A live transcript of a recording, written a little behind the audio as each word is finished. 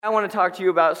I want to talk to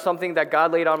you about something that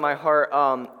God laid on my heart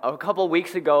a couple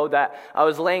weeks ago that I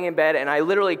was laying in bed and I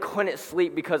literally couldn't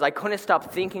sleep because I couldn't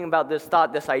stop thinking about this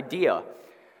thought, this idea.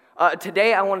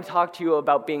 Today I want to talk to you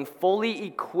about being fully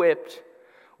equipped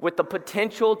with the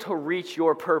potential to reach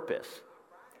your purpose.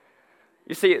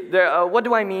 You see, what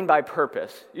do I mean by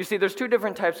purpose? You see, there's two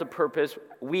different types of purpose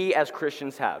we as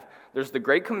Christians have. There's the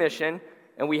Great Commission,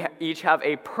 and we each have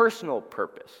a personal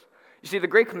purpose. You see, the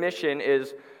Great Commission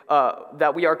is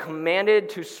that we are commanded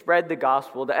to spread the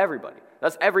gospel to everybody.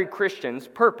 That's every Christian's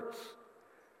purpose.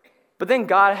 But then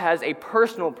God has a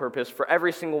personal purpose for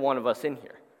every single one of us in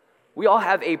here. We all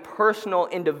have a personal,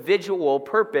 individual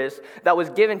purpose that was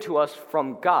given to us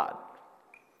from God.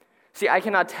 See, I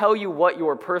cannot tell you what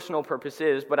your personal purpose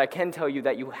is, but I can tell you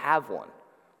that you have one.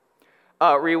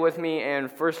 Read with me in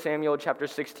 1 Samuel chapter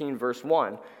 16, verse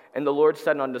 1. And the Lord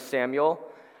said unto Samuel,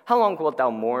 How long wilt thou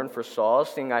mourn for Saul,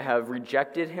 seeing I have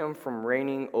rejected him from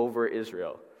reigning over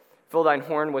Israel? Fill thine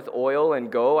horn with oil, and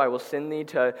go, I will send thee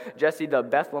to Jesse the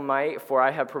Bethlehemite, for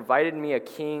I have provided me a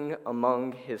king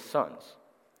among his sons.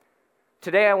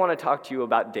 Today I want to talk to you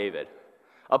about David,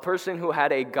 a person who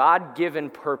had a God-given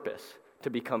purpose to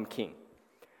become king.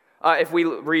 If we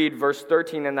read verse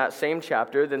 13 in that same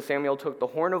chapter, then Samuel took the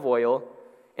horn of oil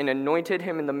and anointed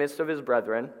him in the midst of his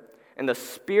brethren, and the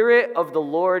Spirit of the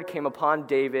Lord came upon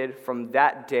David from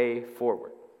that day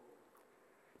forward.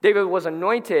 David was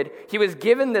anointed, he was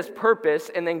given this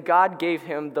purpose, and then God gave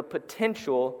him the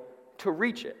potential to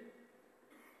reach it.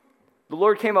 The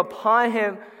Lord came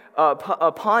upon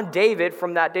David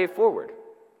from that day forward.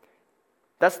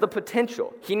 That's the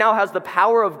potential. He now has the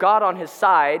power of God on his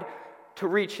side to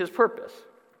reach his purpose.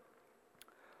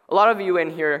 A lot of you in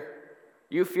here,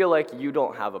 you feel like you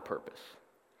don't have a purpose.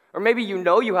 Or maybe you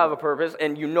know you have a purpose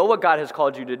and you know what God has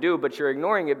called you to do, but you're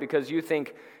ignoring it because you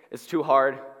think it's too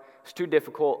hard, it's too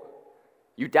difficult.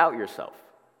 You doubt yourself.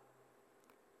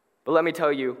 But let me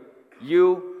tell you,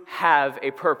 you have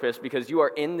a purpose because you are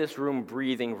in this room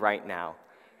breathing right now.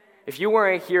 If you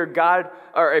weren't here,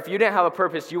 if you didn't have a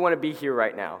purpose, you want to be here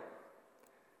right now.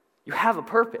 You have a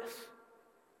purpose.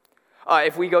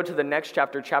 If we go to the next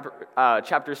chapter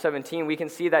 17, we can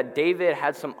see that David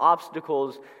had some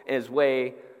obstacles in his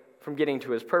way from getting to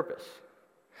his purpose.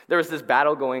 There was this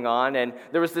battle going on, and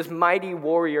there was this mighty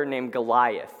warrior named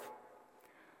Goliath,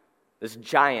 this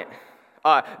giant.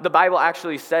 The Bible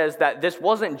actually says that this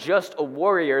wasn't just a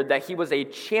warrior, that he was a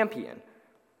champion.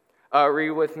 Read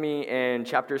with me in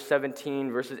chapter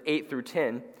 17, verses 8 through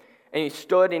 10. And he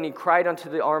stood and he cried unto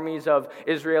the armies of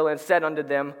Israel and said unto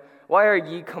them, Why are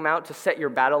ye come out to set your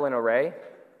battle in array?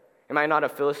 Am I not a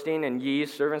Philistine, and ye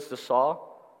servants to Saul?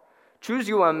 Choose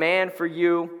you a man for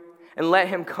you, and let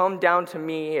him come down to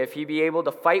me. If he be able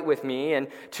to fight with me and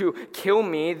to kill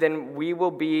me, then we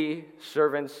will be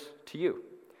servants to you.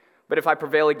 But if I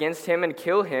prevail against him and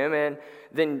kill him, and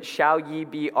then shall ye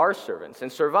be our servants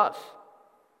and serve us?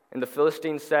 And the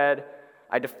Philistines said,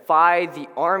 I defy the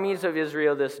armies of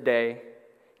Israel this day.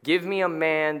 Give me a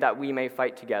man that we may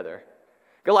fight together.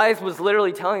 Goliath was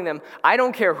literally telling them, I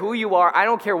don't care who you are. I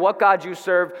don't care what God you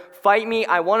serve. Fight me.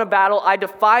 I want a battle. I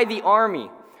defy the army.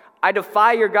 I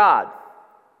defy your God.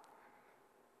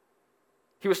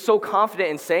 He was so confident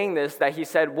in saying this that he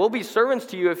said, We'll be servants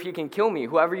to you if you can kill me,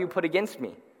 whoever you put against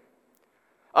me.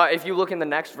 If you look in the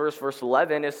next verse, verse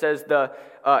 11, it says the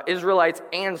Israelites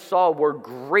and Saul were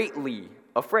greatly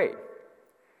afraid. It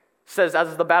says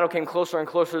as the battle came closer and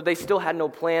closer, they still had no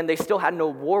plan. They still had no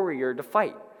warrior to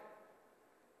fight.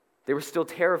 They were still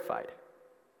terrified.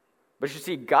 But you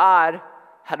see, God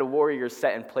had a warrior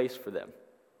set in place for them.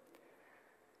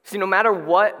 See, no matter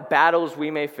what battles we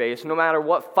may face, no matter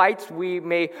what fights we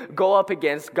may go up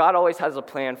against, God always has a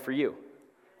plan for you.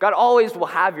 God always will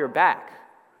have your back.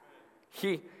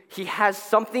 He has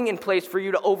something in place for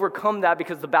you to overcome that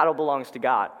because the battle belongs to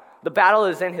God. The battle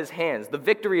is in his hands. The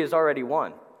victory is already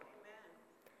won.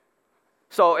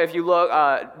 So if you look,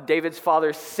 David's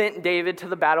father sent David to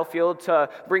the battlefield to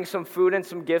bring some food and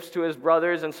some gifts to his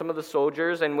brothers and some of the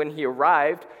soldiers. And when he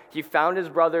arrived, he found his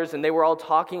brothers, and they were all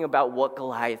talking about what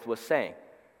Goliath was saying.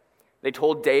 They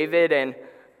told David, and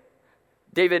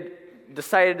David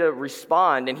decided to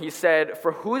respond, and he said,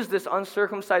 For who is this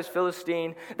uncircumcised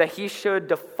Philistine that he should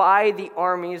defy the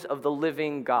armies of the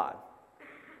living God?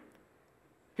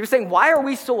 He was saying, why are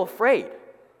we so afraid?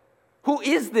 Who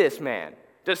is this man?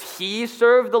 Does he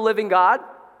serve the living God?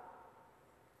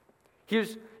 You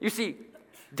see,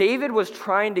 David was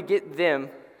trying to get them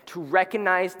to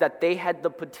recognize that they had the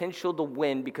potential to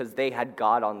win because they had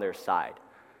God on their side.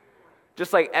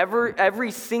 Just like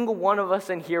every single one of us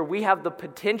in here, we have the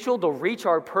potential to reach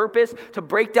our purpose, to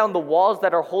break down the walls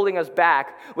that are holding us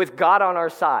back with God on our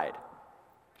side.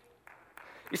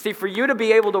 You see, for you to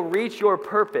be able to reach your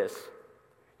purpose,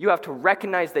 you have to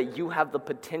recognize that you have the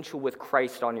potential with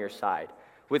Christ on your side,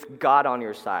 with God on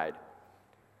your side.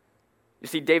 You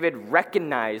see, David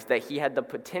recognized that he had the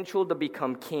potential to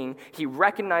become king. He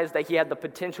recognized that he had the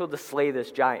potential to slay this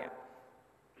giant.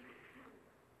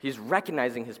 He's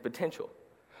recognizing his potential.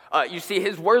 You see,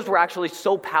 his words were actually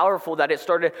so powerful that it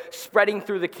started spreading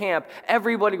through the camp.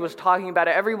 Everybody was talking about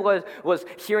it. Everyone was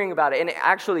hearing about it, and it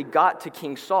actually got to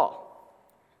King Saul.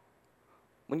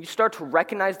 When you start to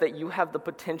recognize that you have the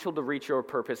potential to reach your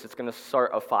purpose, it's going to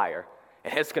start a fire,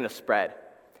 and it's going to spread.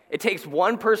 It takes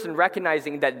one person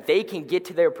recognizing that they can get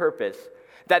to their purpose,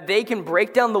 that they can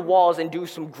break down the walls and do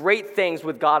some great things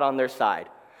with God on their side,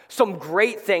 some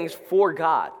great things for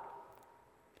God.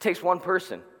 It takes one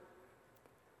person.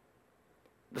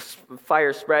 The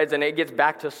fire spreads and it gets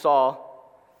back to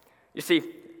Saul. You see,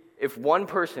 if one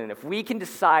person, if we can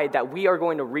decide that we are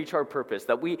going to reach our purpose,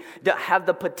 that we have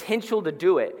the potential to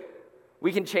do it,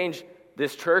 we can change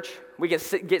this church, we can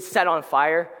get set on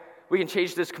fire, we can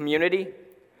change this community,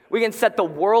 we can set the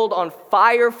world on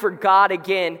fire for God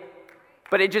again,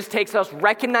 but it just takes us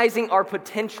recognizing our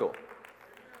potential.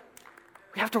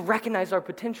 We have to recognize our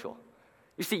potential.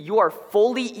 You see, you are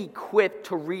fully equipped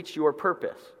to reach your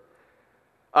purpose.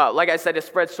 Like I said, it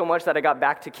spread so much that I got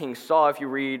back to King Saul. If you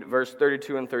read verse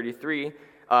 32 and 33,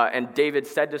 and David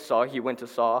said to Saul, he went to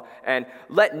Saul, and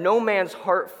let no man's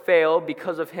heart fail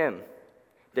because of him,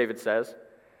 David says.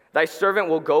 Thy servant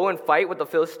will go and fight with the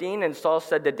Philistine. And Saul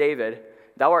said to David,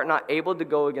 thou art not able to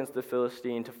go against the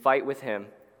Philistine to fight with him,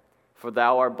 for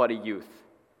thou art but a youth,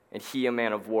 and he a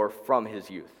man of war from his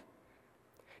youth.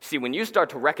 See, when you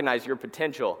start to recognize your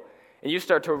potential, and you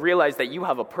start to realize that you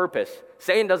have a purpose,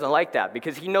 Satan doesn't like that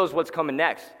because he knows what's coming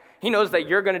next. He knows that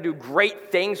you're going to do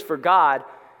great things for God.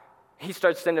 He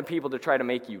starts sending people to try to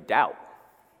make you doubt.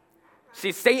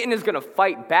 See, Satan is going to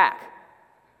fight back.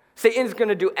 Satan is going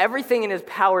to do everything in his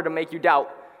power to make you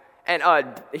doubt. And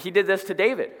he did this to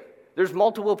David. There's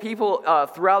multiple people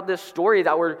throughout this story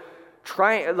that were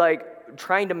trying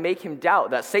to make him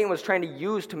doubt, that Satan was trying to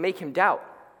use to make him doubt.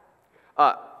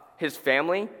 His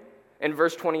family. In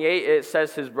verse 28, it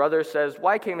says, his brother says,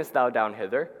 why camest thou down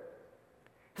hither?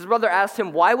 His brother asked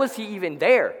him, why was he even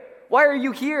there? Why are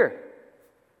you here?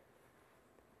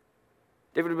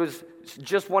 David was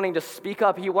just wanting to speak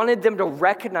up. He wanted them to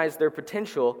recognize their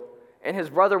potential, and his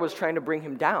brother was trying to bring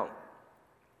him down.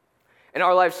 In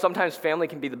our lives, sometimes family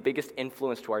can be the biggest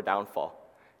influence to our downfall.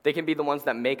 They can be the ones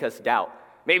that make us doubt.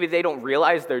 Maybe they don't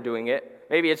realize they're doing it.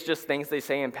 Maybe it's just things they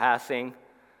say in passing,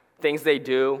 things they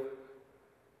do.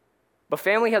 But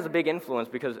family has a big influence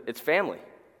because it's family.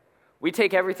 We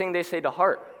take everything they say to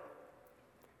heart.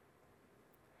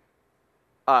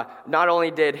 Not only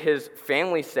did his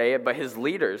family say it, but his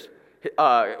leaders.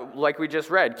 Like we just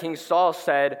read, King Saul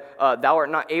said, thou art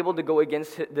not able to go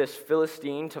against this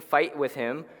Philistine to fight with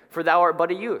him, for thou art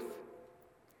but a youth.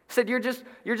 He said, you're just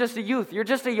a youth. You're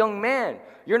just a young man.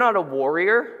 You're not a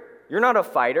warrior. You're not a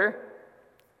fighter.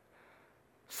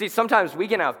 See, sometimes we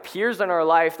can have peers in our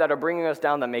life that are bringing us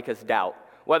down that make us doubt.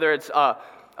 Whether it's a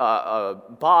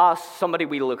boss, somebody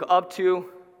we look up to.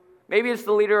 Maybe it's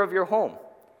the leader of your home.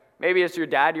 Maybe it's your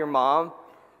dad, your mom.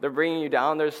 They're bringing you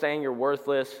down. They're saying you're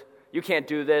worthless. You can't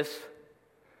do this.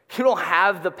 You don't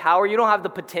have the power. You don't have the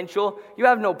potential. You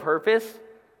have no purpose.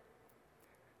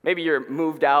 Maybe you're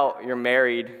moved out. You're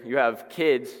married. You have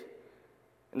kids.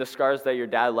 And the scars that your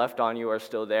dad left on you are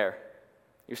still there.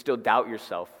 You still doubt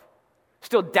yourself.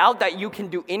 Still doubt that you can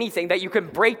do anything, that you can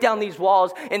break down these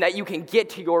walls, and that you can get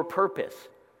to your purpose.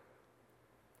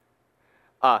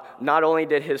 Not only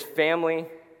did his family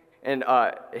and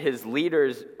his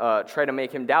leaders try to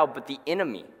make him doubt, but the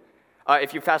enemy.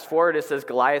 If you fast forward, it says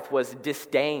Goliath was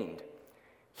disdained.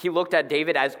 He looked at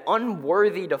David as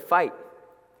unworthy to fight.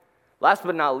 Last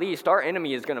but not least, our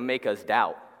enemy is going to make us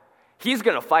doubt. He's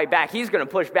going to fight back. He's going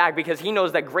to push back because he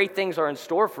knows that great things are in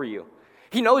store for you.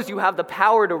 He knows you have the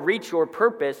power to reach your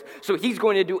purpose, so he's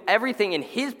going to do everything in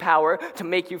his power to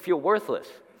make you feel worthless.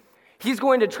 He's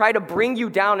going to try to bring you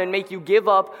down and make you give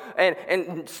up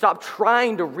and stop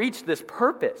trying to reach this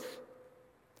purpose.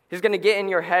 He's going to get in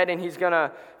your head and he's going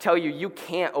to tell you you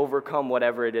can't overcome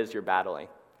whatever it is you're battling.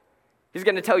 He's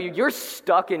going to tell you you're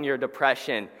stuck in your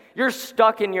depression. You're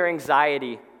stuck in your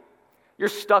anxiety. You're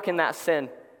stuck in that sin.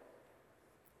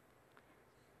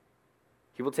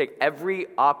 He will take every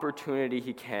opportunity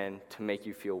he can to make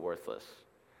you feel worthless.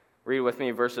 Read with me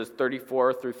verses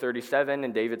 34 through 37.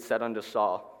 And David said unto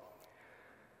Saul,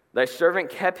 Thy servant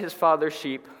kept his father's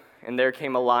sheep, and there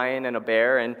came a lion and a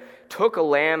bear, and took a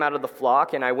lamb out of the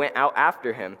flock, and I went out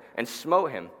after him, and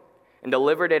smote him, and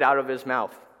delivered it out of his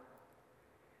mouth.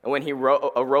 And when he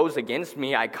arose against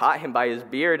me, I caught him by his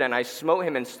beard, and I smote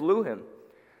him and slew him.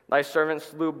 Thy servant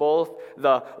slew both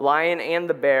the lion and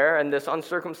the bear, and this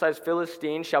uncircumcised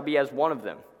Philistine shall be as one of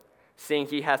them, seeing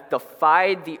he hath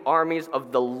defied the armies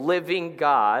of the living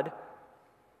God.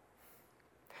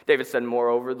 David said,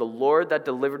 moreover, the Lord that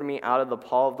delivered me out of the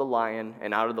paw of the lion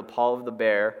and out of the paw of the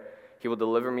bear, he will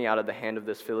deliver me out of the hand of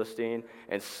this Philistine.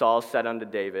 And Saul said unto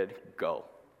David, go.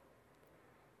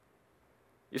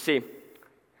 You see,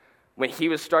 when he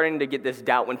was starting to get this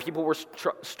doubt, when people were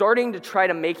starting to try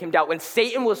to make him doubt, when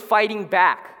Satan was fighting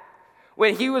back,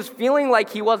 when he was feeling like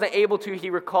he wasn't able to, he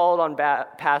recalled on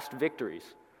past victories.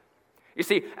 You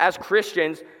see, as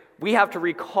Christians, we have to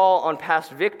recall on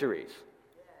past victories.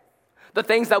 The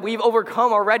things that we've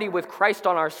overcome already with Christ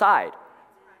on our side.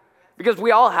 Because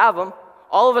we all have them.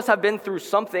 All of us have been through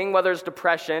something, whether it's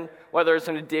depression, whether it's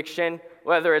an addiction,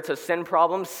 whether it's a sin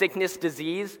problem, sickness,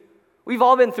 disease. We've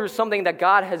all been through something that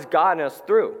God has gotten us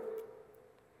through.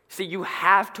 See, you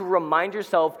have to remind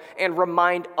yourself and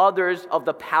remind others of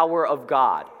the power of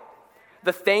God,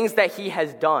 the things that he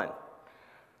has done.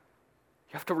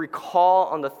 You have to recall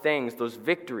on the things, those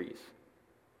victories.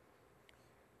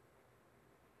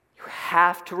 You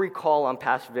have to recall on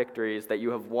past victories that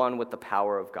you have won with the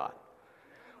power of God.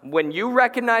 When you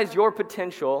recognize your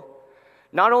potential,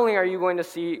 not only are you going to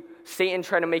see Satan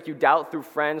trying to make you doubt through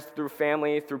friends, through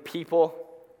family, through people,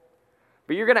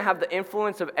 but you're going to have the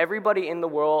influence of everybody in the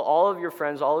world, all of your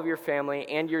friends, all of your family,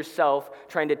 and yourself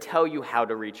trying to tell you how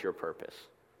to reach your purpose.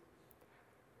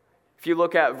 If you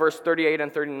look at verse 38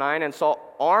 and 39, and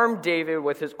Saul armed David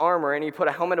with his armor, and he put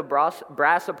a helmet of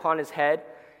brass upon his head.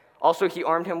 Also he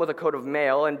armed him with a coat of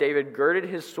mail, and David girded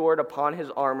his sword upon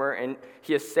his armor, and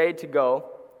he essayed to go,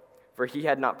 for he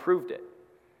had not proved it.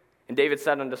 And David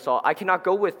said unto Saul, I cannot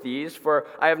go with these, for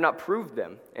I have not proved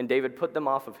them. And David put them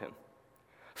off of him.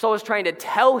 Saul was trying to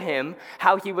tell him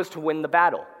how he was to win the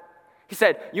battle. He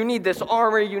said, you need this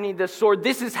armor, you need this sword,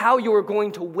 this is how you are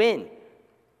going to win.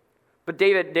 But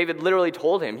David literally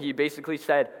told him, he basically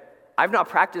said, I've not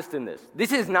practiced in this.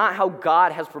 This is not how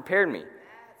God has prepared me.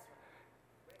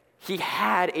 He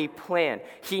had a plan.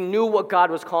 He knew what God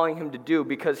was calling him to do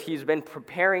because he's been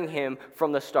preparing him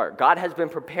from the start. God has been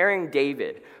preparing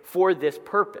David for this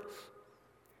purpose.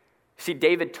 See,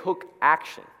 David took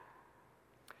action.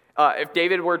 If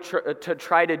David were to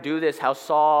try to do this how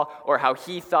Saul or how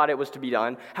he thought it was to be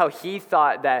done, how he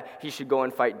thought that he should go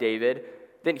and fight David,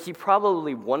 then he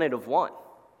probably wouldn't have won.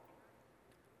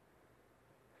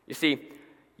 You see,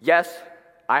 yes,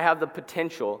 I have the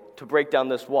potential to break down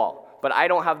this wall, but I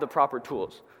don't have the proper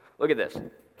tools. Look at this.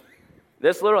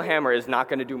 This little hammer is not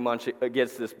going to do much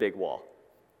against this big wall.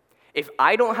 If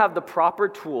I don't have the proper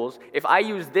tools, if I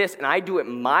use this and I do it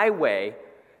my way,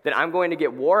 then I'm going to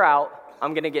get wore out,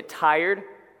 I'm going to get tired,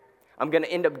 I'm going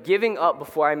to end up giving up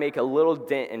before I make a little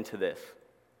dent into this.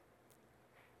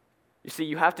 You see,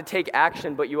 you have to take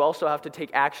action, but you also have to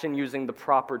take action using the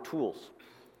proper tools.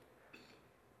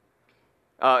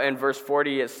 In verse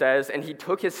 40 it says, and he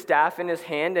took his staff in his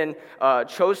hand and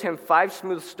chose him 5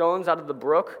 smooth stones out of the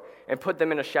brook and put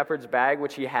them in a shepherd's bag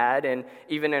which he had, and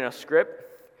even in a scrip.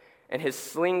 And his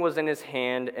sling was in his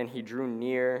hand, and he drew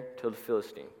near to the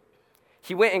Philistine.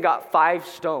 He went and got 5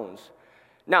 stones.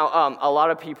 Now, a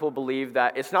lot of people believe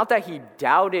that it's not that he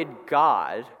doubted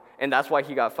God, and that's why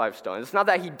he got 5 stones. It's not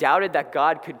that he doubted that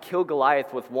God could kill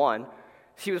Goliath with one.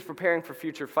 He was preparing for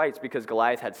future fights because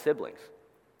Goliath had siblings.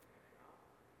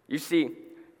 You see,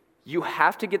 you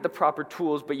have to get the proper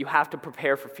tools, but you have to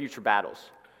prepare for future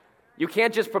battles. You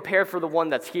can't just prepare for the one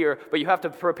that's here, but you have to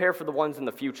prepare for the ones in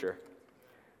the future.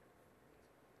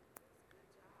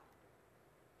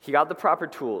 He got the proper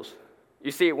tools.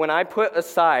 You see, when I put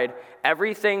aside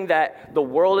everything that the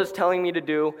world is telling me to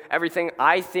do, everything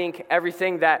I think,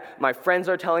 everything that my friends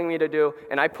are telling me to do,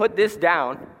 and I put this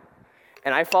down,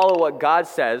 and I follow what God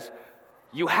says,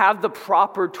 you have the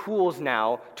proper tools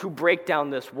now to break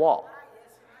down this wall.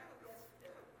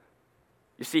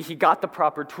 You see, he got the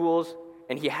proper tools,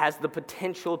 and he has the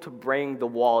potential to bring the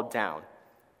wall down.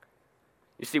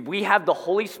 You see, we have the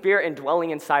Holy Spirit indwelling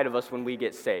inside of us when we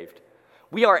get saved.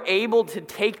 We are able to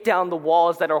take down the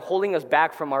walls that are holding us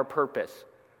back from our purpose,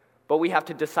 but we have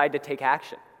to decide to take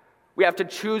action. We have to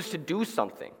choose to do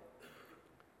something.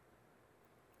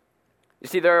 You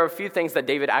see, there are a few things that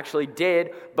David actually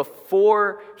did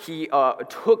before he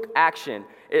took action.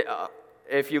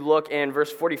 If you look in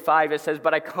verse 45, it says,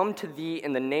 but I come to thee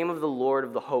in the name of the Lord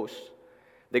of the hosts,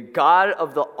 the God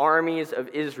of the armies of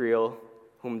Israel,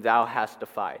 whom thou hast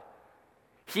defied.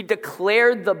 He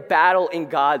declared the battle in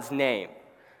God's name.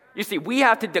 You see, we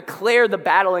have to declare the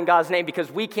battle in God's name because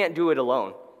we can't do it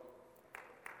alone.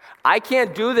 I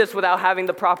can't do this without having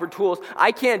the proper tools.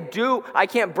 I can't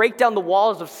break down the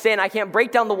walls of sin. I can't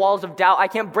break down the walls of doubt. I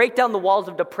can't break down the walls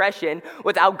of depression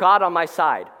without God on my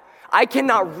side. I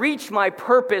cannot reach my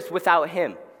purpose without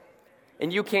Him.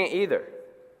 And you can't either.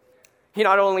 He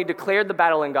not only declared the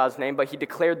battle in God's name, but He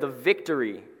declared the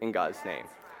victory in God's name.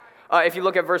 If you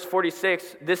look at verse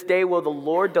 46, this day will the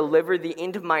Lord deliver thee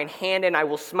into mine hand, and I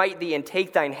will smite thee and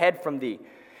take thine head from thee.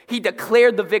 He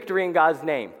declared the victory in God's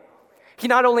name. He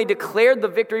not only declared the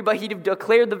victory, but He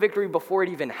declared the victory before it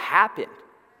even happened.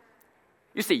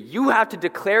 You see, you have to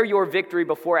declare your victory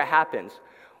before it happens.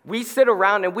 We sit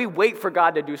around and we wait for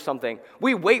God to do something.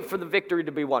 We wait for the victory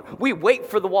to be won. We wait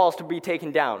for the walls to be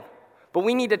taken down. But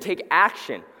we need to take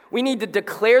action. We need to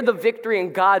declare the victory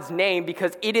in God's name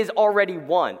because it is already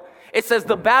won. It says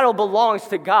the battle belongs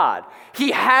to God.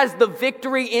 He has the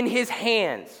victory in His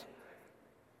hands.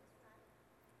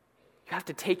 You have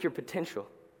to take your potential.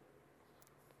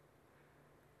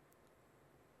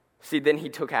 See, then He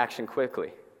took action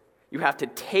quickly. You have to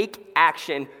take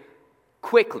action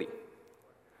quickly.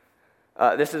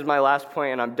 This is my last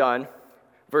point, and I'm done.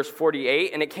 Verse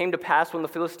 48, and it came to pass when the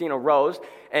Philistine arose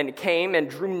and came and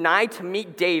drew nigh to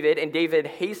meet David, and David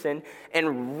hastened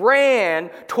and ran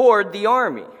toward the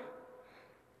army.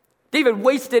 David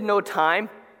wasted no time.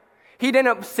 He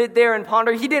didn't sit there and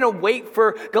ponder. He didn't wait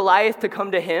for Goliath to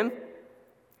come to him.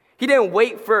 He didn't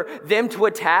wait for them to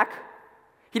attack.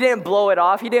 He didn't blow it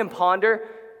off. He didn't ponder.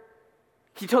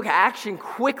 He took action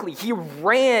quickly. He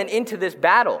ran into this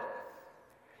battle.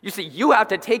 You see, you have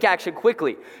to take action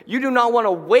quickly. You do not want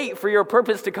to wait for your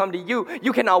purpose to come to you.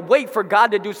 You cannot wait for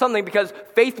God to do something because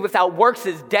faith without works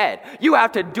is dead. You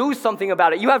have to do something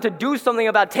about it. You have to do something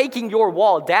about taking your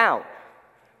wall down.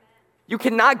 You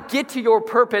cannot get to your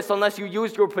purpose unless you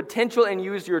use your potential and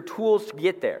use your tools to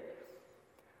get there.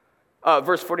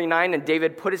 Verse 49, and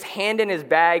David put his hand in his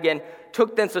bag and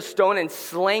took thence a stone and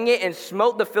slang it and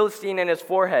smote the Philistine in his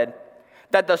forehead,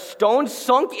 that the stone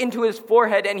sunk into his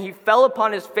forehead and he fell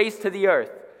upon his face to the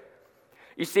earth.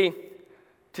 You see,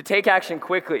 to take action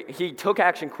quickly, he took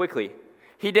action quickly.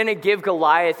 He didn't give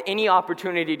Goliath any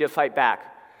opportunity to fight back.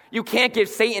 You can't give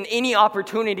Satan any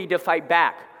opportunity to fight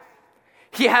back.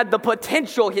 He had the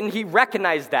potential and he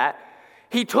recognized that.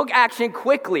 He took action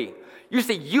quickly. You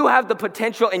see, you have the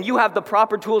potential and you have the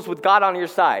proper tools with God on your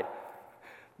side.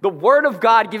 The Word of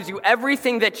God gives you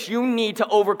everything that you need to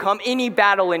overcome any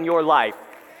battle in your life.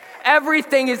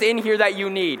 Everything is in here that you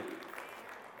need.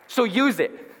 So use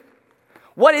it.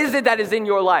 What is it that is in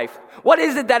your life? What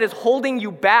is it that is holding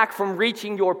you back from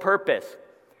reaching your purpose?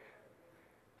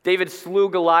 David slew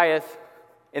Goliath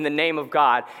in the name of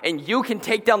God, and you can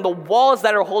take down the walls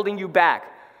that are holding you back.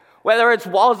 Whether it's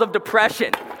walls of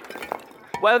depression,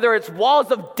 whether it's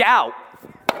walls of doubt,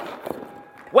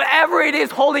 whatever it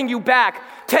is holding you back,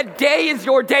 today is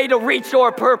your day to reach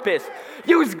your purpose.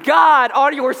 Use God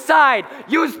on your side.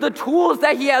 Use the tools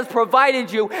that He has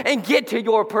provided you and get to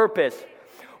your purpose.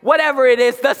 Whatever it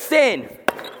is, the sin,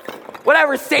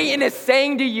 whatever Satan is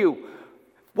saying to you,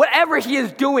 whatever he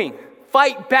is doing,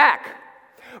 fight back.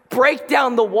 Break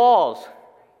down the walls.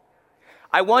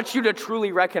 I want you to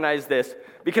truly recognize this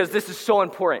because this is so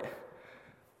important.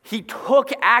 He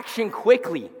took action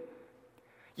quickly.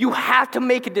 You have to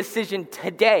make a decision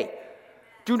today.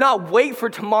 Do not wait for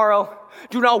tomorrow.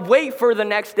 Do not wait for the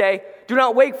next day. Do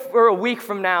not wait for a week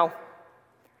from now.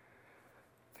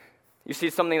 You see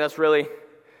something that's really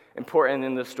important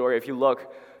in this story. If you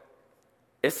look,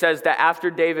 it says that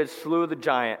after David slew the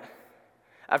giant,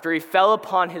 after he fell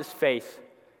upon his face,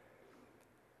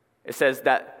 it says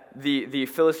that the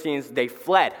Philistines, they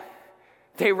fled.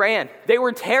 They ran. They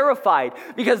were terrified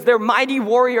because their mighty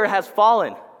warrior has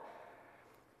fallen.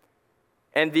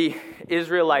 And the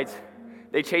Israelites,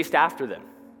 they chased after them.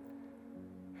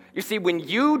 You see, when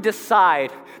you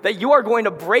decide that you are going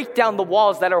to break down the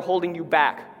walls that are holding you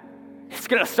back, it's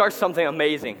going to start something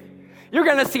amazing. You're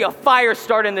going to see a fire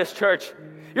start in this church.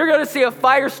 You're going to see a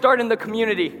fire start in the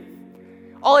community.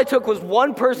 All it took was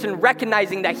one person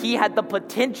recognizing that he had the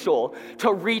potential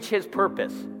to reach his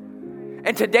purpose.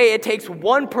 And today it takes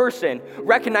one person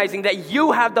recognizing that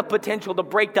you have the potential to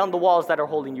break down the walls that are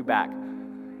holding you back.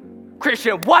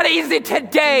 Christian, what is it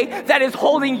today that is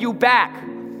holding you back?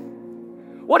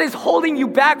 What is holding you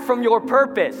back from your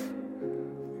purpose?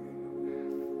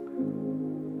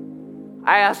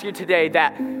 I ask you today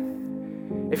that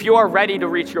if you are ready to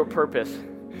reach your purpose,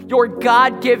 your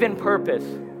God-given purpose,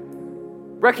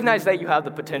 recognize that you have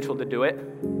the potential to do it.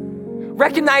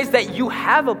 Recognize that you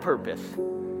have a purpose.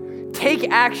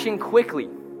 Take action quickly.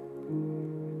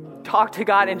 Talk to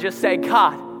God and just say,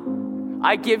 God,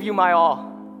 I give you my all.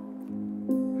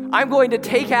 I'm going to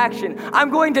take action. I'm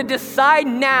going to decide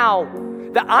now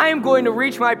that I am going to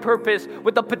reach my purpose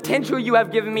with the potential you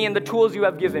have given me and the tools you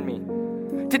have given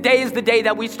me. Today is the day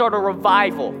that we start a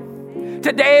revival.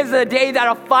 Today is the day that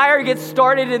a fire gets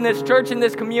started in this church, in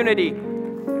this community.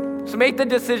 So make the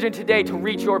decision today to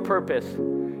reach your purpose.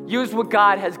 Use what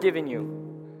God has given you.